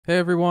Hey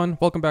everyone,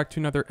 welcome back to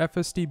another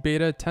FSD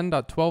Beta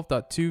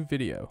 10.12.2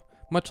 video.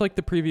 Much like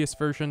the previous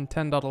version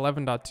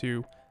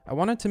 10.11.2, I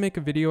wanted to make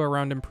a video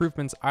around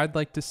improvements I'd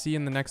like to see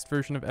in the next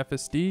version of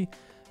FSD,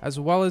 as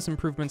well as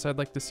improvements I'd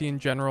like to see in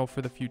general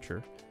for the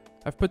future.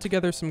 I've put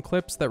together some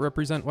clips that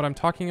represent what I'm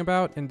talking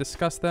about and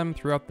discuss them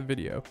throughout the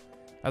video.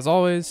 As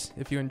always,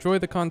 if you enjoy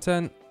the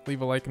content, leave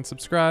a like and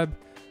subscribe.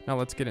 Now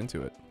let's get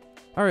into it.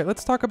 Alright,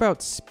 let's talk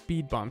about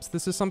speed bumps.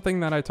 This is something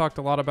that I talked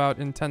a lot about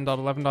in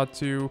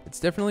 10.11.2. It's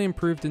definitely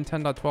improved in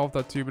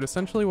 10.12.2, but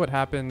essentially what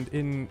happened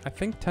in, I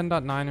think,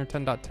 10.9 or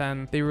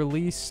 10.10, they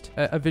released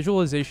a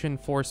visualization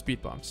for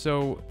speed bumps.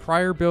 So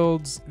prior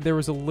builds, there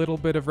was a little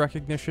bit of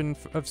recognition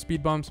of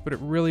speed bumps, but it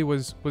really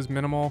was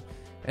minimal.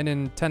 And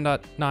in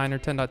 10.9 or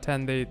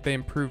 10.10, they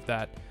improved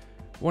that.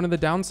 One of the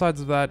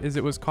downsides of that is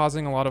it was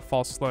causing a lot of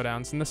false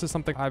slowdowns, and this is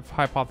something I've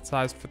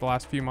hypothesized for the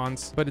last few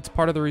months, but it's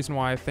part of the reason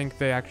why I think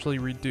they actually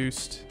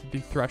reduced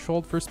the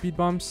threshold for speed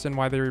bumps and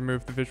why they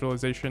removed the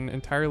visualization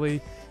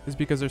entirely is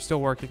because they're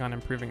still working on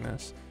improving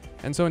this.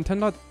 And so in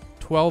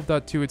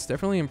 10.12.2, it's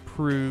definitely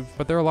improved,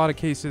 but there are a lot of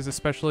cases,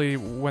 especially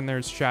when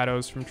there's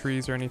shadows from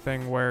trees or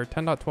anything, where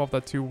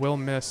 10.12.2 will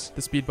miss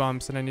the speed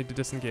bumps and I need to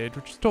disengage,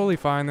 which is totally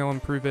fine. They'll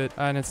improve it,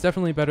 and it's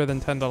definitely better than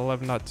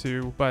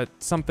 10.11.2, but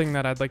something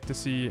that I'd like to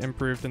see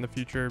improved in the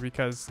future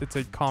because it's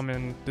a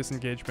common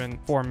disengagement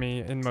for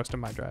me in most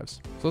of my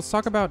drives. So let's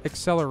talk about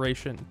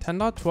acceleration.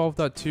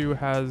 10.12.2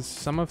 has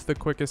some of the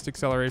quickest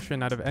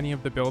acceleration out of any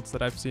of the builds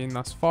that I've seen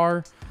thus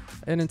far,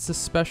 and it's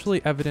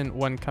especially evident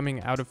when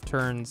coming out of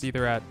turns,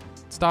 either at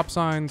stop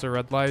signs or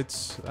red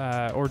lights,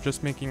 or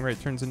just making right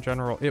turns in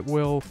general. It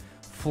will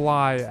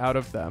fly out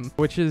of them,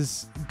 which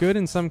is good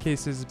in some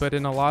cases, but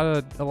in a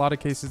lot of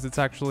cases it's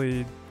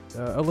actually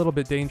a little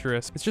bit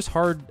dangerous. It's just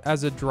hard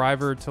as a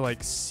driver to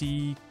like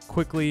see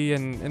quickly,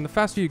 and the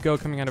faster you go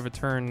coming out of a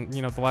turn,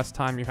 you know, the less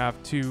time you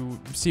have to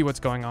see what's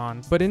going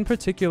on. But in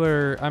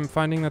particular, I'm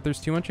finding that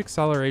there's too much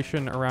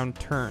acceleration around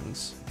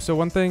turns. So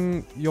one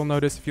thing you'll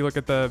notice if you look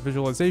at the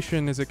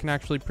visualization is it can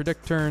actually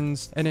predict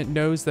turns, and it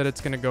knows that it's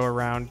going to go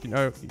around,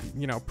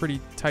 you know, pretty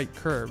tight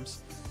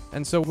curves.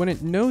 And so when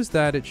it knows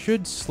that, it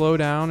should slow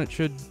down, it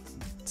should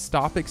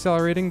stop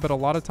accelerating, but a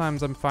lot of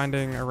times I'm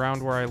finding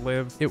around where I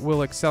live, it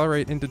will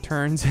accelerate into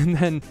turns and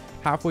then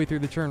halfway through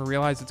the turn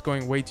realize it's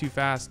going way too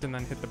fast and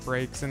then hit the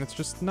brakes, and it's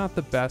just not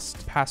the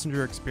best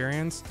passenger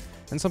experience,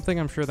 and something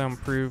I'm sure they'll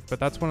improve, but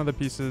that's one of the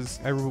pieces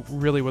I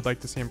really would like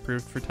to see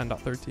improved for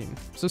 10.13.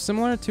 So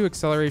similar to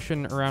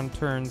acceleration around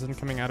turns and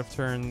coming out of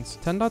turns,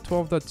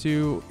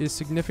 10.12.2 is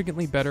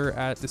significantly better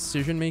at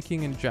decision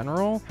making in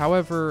general.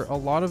 However, a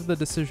lot of the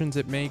decisions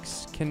it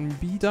makes can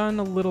be done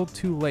a little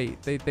too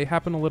late. They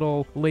happen a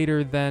little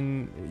later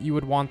than you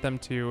would want them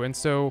to, and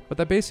so what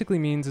that basically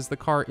means is the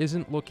car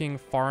isn't looking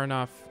far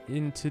enough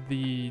into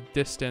the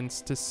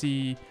distance to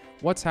see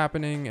what's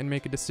happening and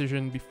make a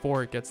decision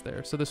before it gets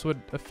there. So this would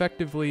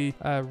effectively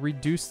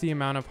reduce the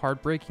amount of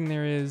hard braking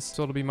there is,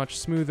 so it'll be much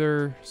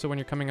smoother. So when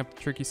you're coming up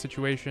to tricky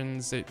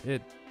situations,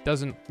 it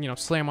doesn't, you know,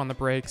 slam on the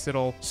brakes.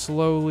 It'll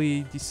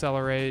slowly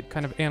decelerate,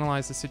 kind of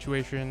analyze the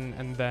situation,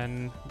 and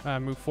then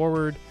move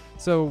forward.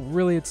 So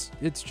really it's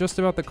just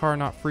about the car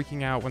not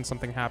freaking out when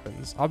something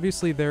happens.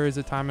 Obviously there is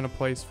a time and a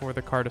place for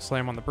the car to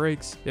slam on the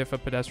brakes. If a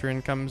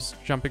pedestrian comes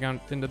jumping out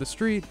into the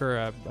street, or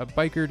a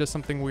biker does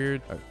something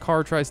weird, a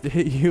car tries to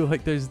hit you,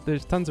 like there's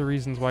tons of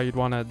reasons why you'd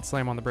want to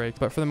slam on the brakes.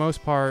 But for the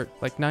most part,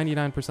 like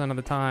 99% of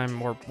the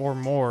time or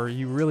more,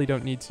 you really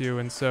don't need to.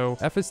 And so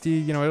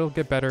FSD, you know, it'll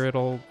get better.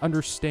 It'll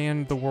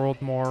understand the world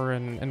more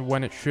and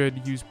when it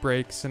should use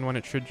brakes and when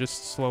it should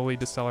just slowly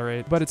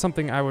decelerate. But it's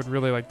something I would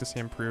really like to see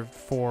improved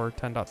for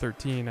 10.13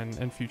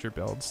 and future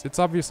builds. It's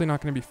obviously not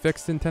going to be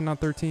fixed in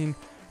 10.13. I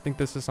think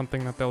this is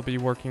something that they'll be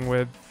working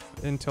with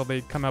until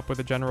they come up with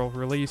a general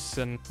release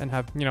and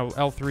have, you know,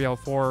 L3,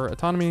 L4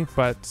 autonomy,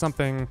 but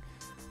something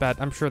that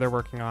I'm sure they're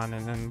working on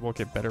and will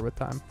get better with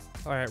time.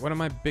 All right, one of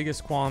my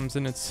biggest qualms,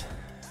 and it's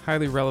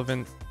highly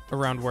relevant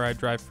around where I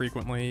drive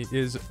frequently,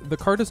 is the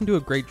car doesn't do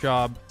a great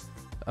job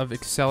of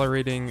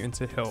accelerating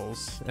into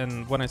hills.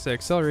 And when I say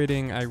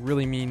accelerating, I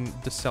really mean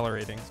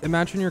decelerating.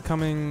 Imagine you're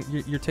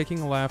taking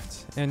a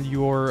left and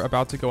you're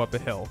about to go up a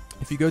hill.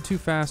 If you go too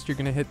fast, you're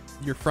gonna hit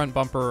your front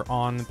bumper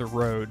on the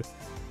road,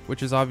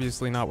 which is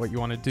obviously not what you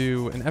want to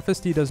do. And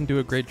FSD doesn't do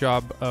a great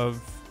job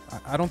of,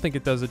 I don't think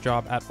it does a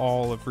job at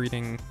all of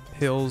reading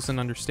hills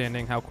and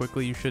understanding how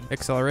quickly you should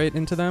accelerate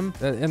into them.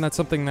 And that's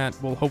something that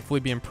will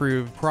hopefully be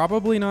improved.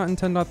 Probably not in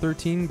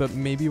 10.13, but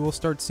maybe we'll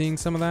start seeing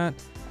some of that.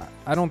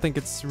 I don't think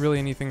it's really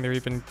anything they're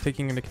even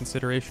taking into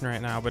consideration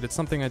right now, but it's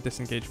something I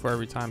disengage for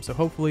every time. So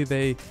hopefully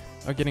they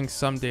are getting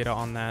some data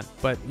on that.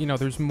 But, you know,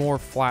 there's more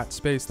flat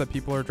space that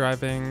people are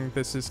driving.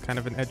 This is kind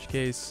of an edge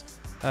case.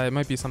 It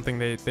might be something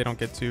they don't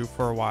get to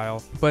for a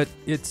while, but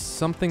it's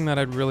something that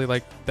I'd really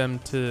like them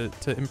to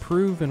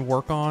improve and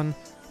work on,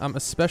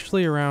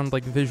 especially around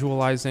like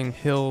visualizing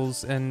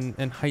hills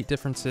and height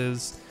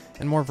differences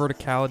and more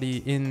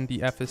verticality in the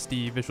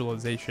FSD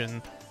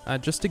visualization,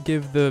 just to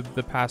give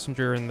the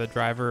passenger and the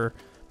driver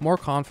more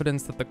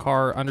confidence that the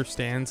car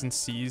understands and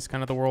sees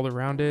kind of the world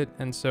around it.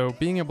 And so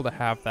being able to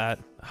have that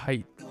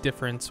height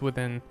difference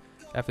within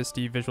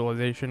FSD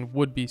visualization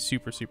would be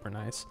super, super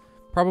nice.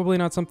 Probably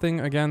not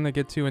something, again, they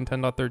get to in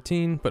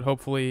 10.13, but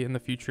hopefully in the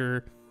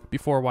future,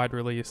 before wide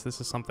release, this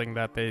is something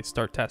that they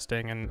start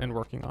testing and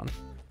working on.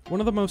 One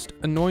of the most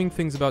annoying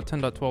things about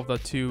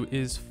 10.12.2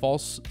 is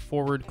false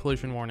forward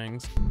collision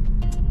warnings.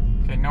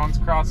 Okay, no one's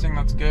crossing,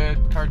 that's good.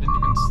 Car didn't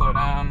even slow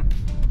down.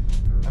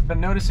 I've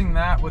been noticing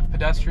that with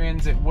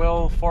pedestrians, it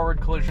will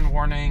forward collision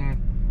warning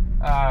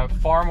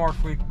far more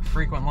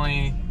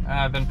frequently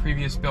than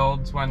previous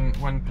builds when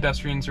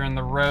pedestrians are in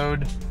the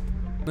road.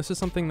 This is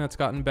something that's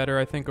gotten better,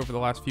 I think, over the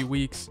last few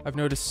weeks. I've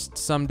noticed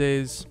some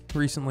days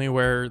recently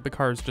where the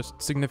car is just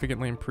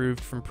significantly improved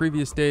from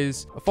previous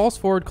days. A false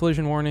forward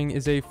collision warning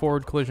is a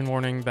forward collision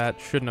warning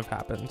that shouldn't have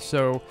happened.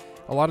 So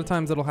a lot of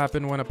times it'll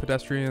happen when a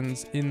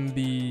pedestrian's in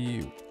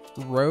the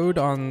road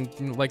on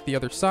like the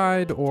other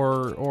side,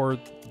 or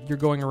you're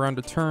going around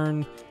a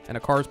turn and a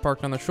car is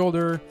parked on the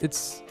shoulder.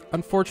 It's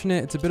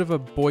unfortunate. It's a bit of a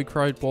boy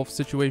cried wolf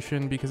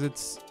situation because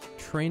it's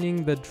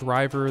training the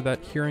driver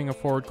that hearing a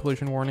forward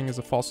collision warning is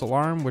a false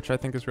alarm, which I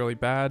think is really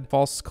bad.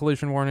 False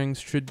collision warnings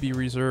should be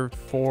reserved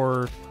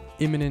for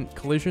imminent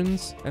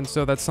collisions, and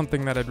so that's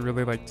something that I'd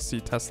really like to see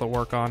Tesla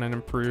work on and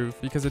improve,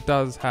 because it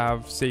does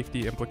have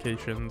safety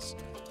implications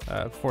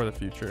for the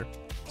future.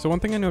 So one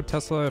thing I know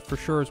Tesla for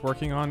sure is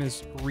working on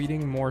is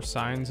reading more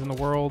signs in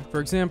the world. For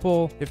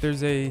example, if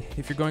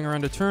you're going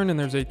around a turn and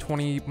there's a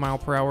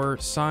 20-mile-per-hour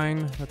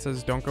sign that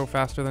says don't go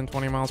faster than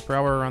 20 miles per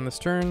hour around this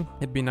turn,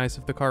 it'd be nice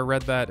if the car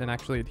read that and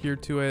actually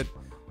adhered to it.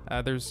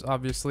 There's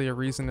obviously a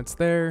reason it's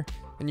there,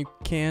 and you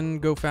can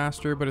go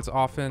faster, but it's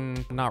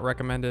often not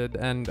recommended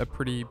and a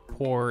pretty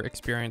poor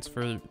experience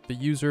for the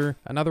user.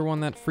 Another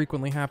one that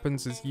frequently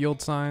happens is yield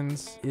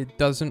signs. It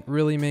doesn't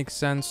really make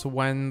sense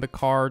when the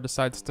car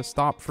decides to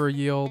stop for a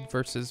yield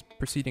versus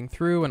proceeding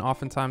through, and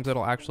oftentimes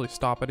it'll actually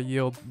stop at a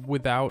yield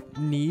without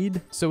need.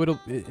 So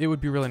it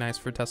would be really nice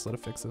for Tesla to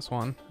fix this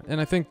one.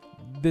 And I think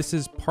this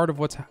is part of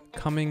what's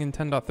coming in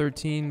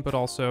 10.13, but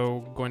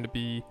also going to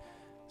be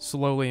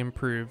slowly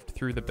improved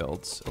through the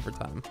builds over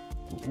time.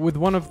 With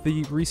one of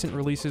the recent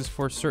releases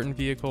for certain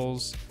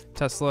vehicles,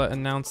 Tesla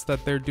announced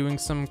that they're doing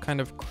some kind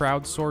of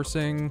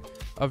crowdsourcing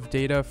of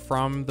data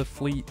from the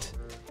fleet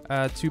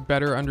to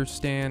better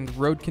understand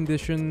road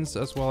conditions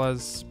as well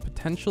as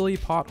potentially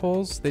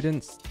potholes. They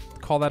didn't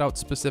call that out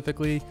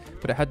specifically,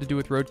 but it had to do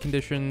with road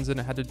conditions, and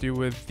it had to do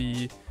with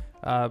the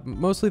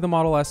mostly the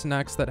Model S and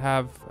X that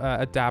have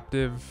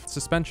adaptive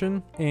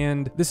suspension.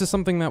 And this is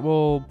something that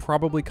will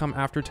probably come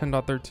after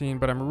 10.13,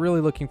 but I'm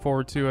really looking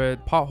forward to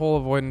it. Pothole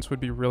avoidance would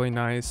be really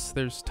nice.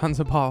 There's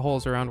tons of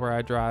potholes around where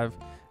I drive,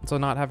 and so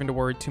not having to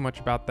worry too much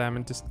about them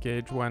and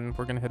disengage when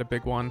we're gonna hit a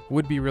big one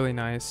would be really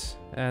nice.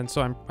 And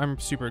so I'm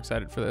super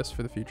excited for this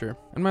for the future.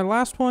 And my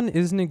last one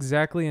isn't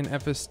exactly an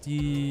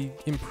FSD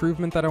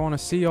improvement that I want to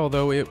see,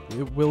 although it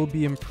will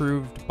be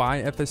improved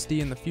by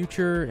FSD in the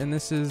future. And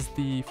this is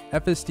the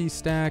FSD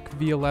stack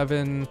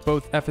V11,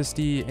 both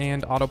FSD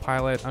and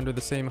autopilot under the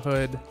same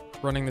hood,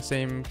 running the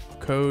same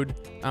code.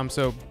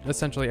 So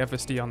essentially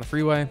FSD on the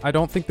freeway. I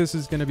don't think this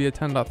is going to be a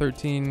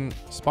 10.13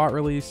 spot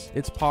release.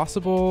 It's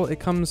possible it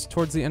comes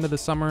towards the end of the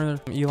summer.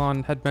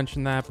 Elon had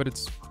mentioned that, but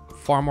it's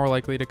far more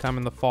likely to come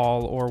in the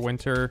fall or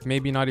winter,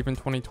 maybe not even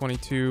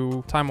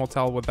 2022. Time will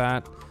tell with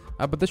that.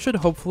 But this should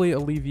hopefully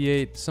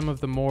alleviate some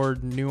of the more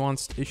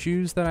nuanced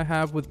issues that I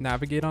have with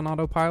Navigate on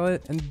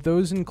autopilot. And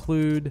those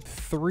include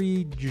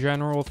three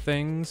general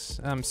things: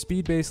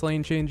 speed-based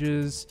lane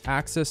changes,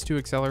 access to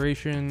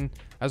acceleration,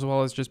 as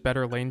well as just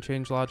better lane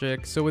change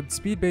logic. So with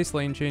speed-based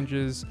lane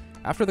changes,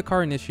 after the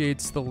car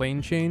initiates the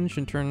lane change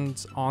and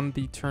turns on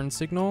the turn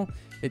signal,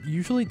 it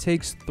usually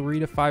takes 3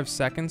 to 5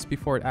 seconds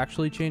before it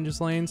actually changes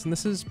lanes, and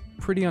this is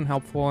pretty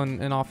unhelpful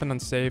and often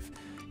unsafe.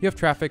 You have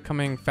traffic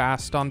coming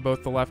fast on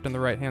both the left and the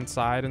right hand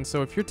side, and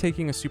so if you're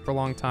taking a super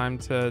long time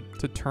to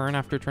turn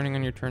after turning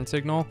on your turn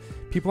signal,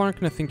 people aren't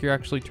going to think you're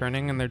actually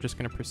turning, and they're just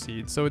going to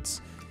proceed. So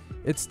it's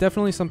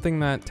definitely something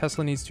that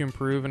Tesla needs to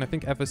improve, and I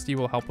think FSD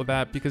will help with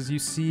that, because you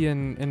see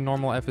in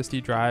normal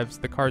FSD drives,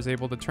 the car is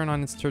able to turn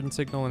on its turn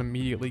signal and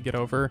immediately get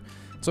over.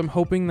 So I'm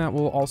hoping that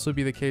will also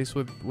be the case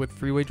with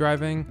freeway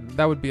driving.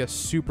 That would be a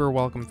super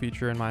welcome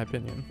feature in my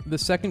opinion. The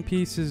second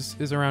piece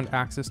is around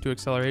access to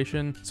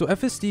acceleration. So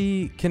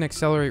FSD can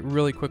accelerate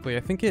really quickly. I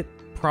think it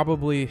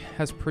probably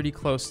has pretty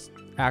close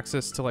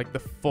access to like the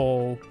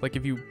full, like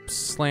if you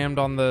slammed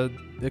on the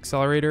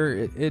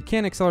accelerator, it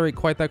can't accelerate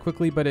quite that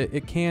quickly, but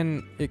it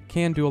can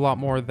do a lot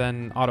more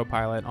than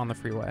autopilot on the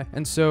freeway.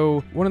 And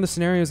so one of the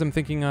scenarios I'm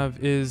thinking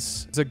of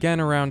is again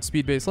around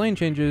speed-based lane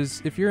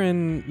changes. If you're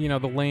in,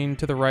 the lane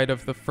to the right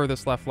of the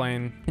furthest left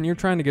lane and you're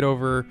trying to get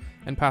over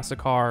and pass a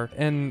car,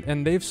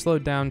 and they've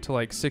slowed down to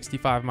like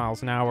 65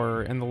 miles an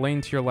hour and the lane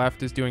to your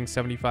left is doing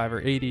 75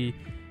 or 80,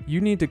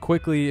 you need to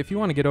quickly, if you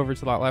want to get over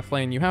to that left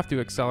lane, you have to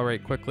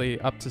accelerate quickly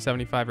up to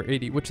 75 or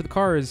 80, which the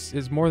car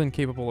is more than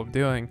capable of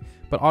doing.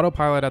 But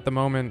autopilot at the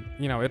moment,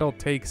 you know, it'll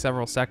take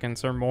several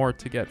seconds or more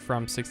to get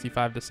from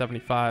 65 to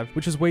 75,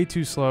 which is way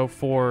too slow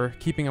for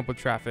keeping up with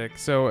traffic.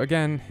 So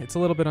again, it's a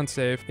little bit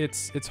unsafe.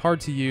 It's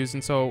hard to use,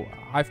 and so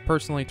I've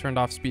personally turned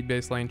off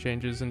speed-based lane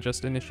changes and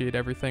just initiate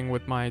everything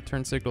with my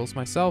turn signals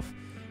myself.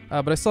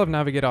 But I still have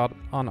Navigate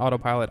on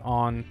autopilot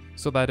on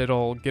so that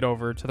it'll get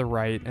over to the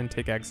right and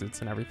take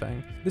exits and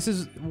everything. This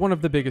is one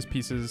of the biggest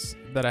pieces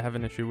that I have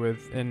an issue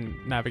with in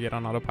Navigate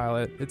on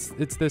autopilot.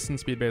 It's this and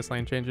speed-based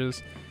lane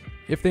changes.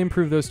 If they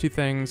improve those two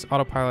things,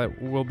 autopilot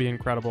will be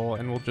incredible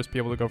and we'll just be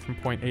able to go from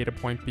point A to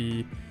point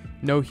B.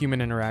 No human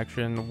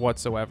interaction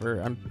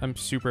whatsoever. I'm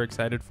super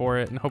excited for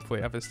it, and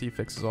hopefully FSD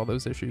fixes all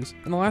those issues.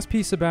 And the last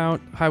piece about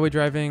highway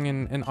driving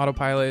and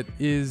autopilot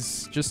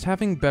is just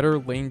having better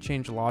lane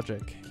change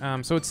logic.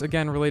 So it's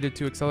again related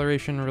to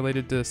acceleration,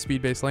 related to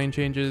speed-based lane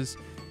changes,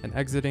 and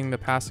exiting the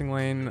passing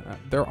lane.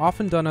 They're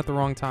often done at the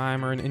wrong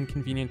time or in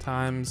inconvenient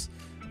times.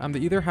 They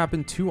either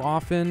happen too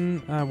often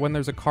when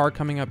there's a car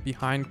coming up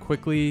behind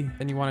quickly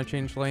and you want to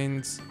change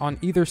lanes on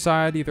either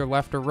side, either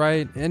left or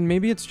right. And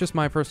maybe it's just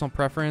my personal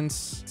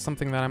preference,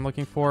 something that I'm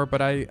looking for,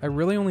 but I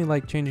really only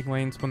like changing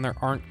lanes when there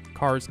aren't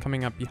cars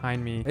coming up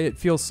behind me. It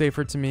feels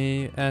safer to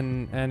me,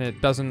 and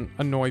it doesn't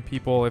annoy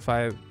people if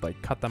I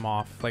like cut them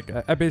off. Like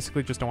I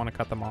basically just don't want to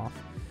cut them off.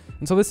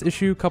 And so this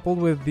issue, coupled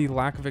with the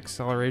lack of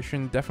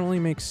acceleration, definitely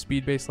makes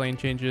speed-based lane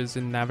changes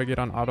and Navigate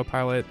on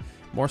autopilot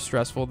more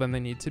stressful than they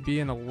need to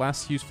be, and a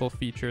less useful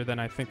feature than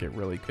I think it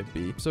really could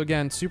be. So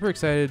again, super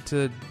excited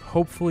to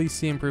hopefully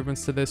see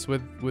improvements to this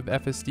with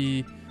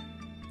FSD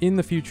in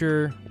the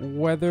future.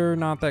 Whether or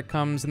not that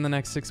comes in the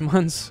next 6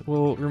 months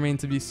will remain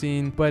to be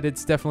seen, but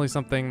it's definitely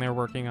something they're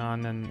working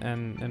on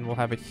and will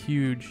have a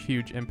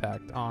huge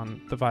impact on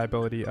the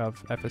viability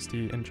of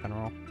FSD in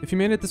general. If you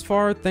made it this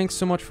far, thanks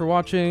so much for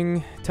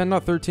watching.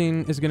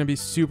 10.13 is going to be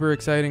super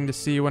exciting to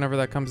see whenever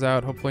that comes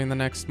out, hopefully in the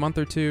next month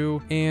or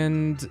two,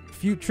 and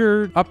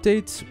future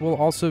updates will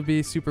also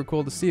be super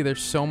cool to see.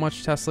 There's so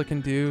much Tesla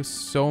can do,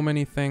 so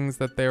many things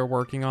that they're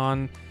working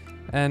on,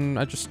 and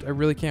I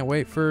really can't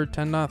wait for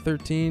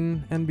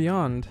 10.13 and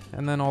beyond,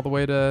 and then all the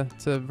way to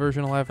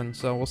version 11,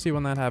 so we'll see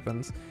when that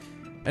happens.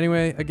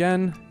 Anyway,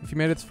 again, if you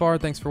made it this far,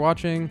 thanks for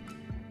watching.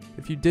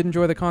 If you did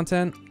enjoy the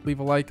content, leave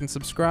a like and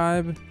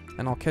subscribe,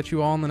 and I'll catch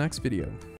you all in the next video.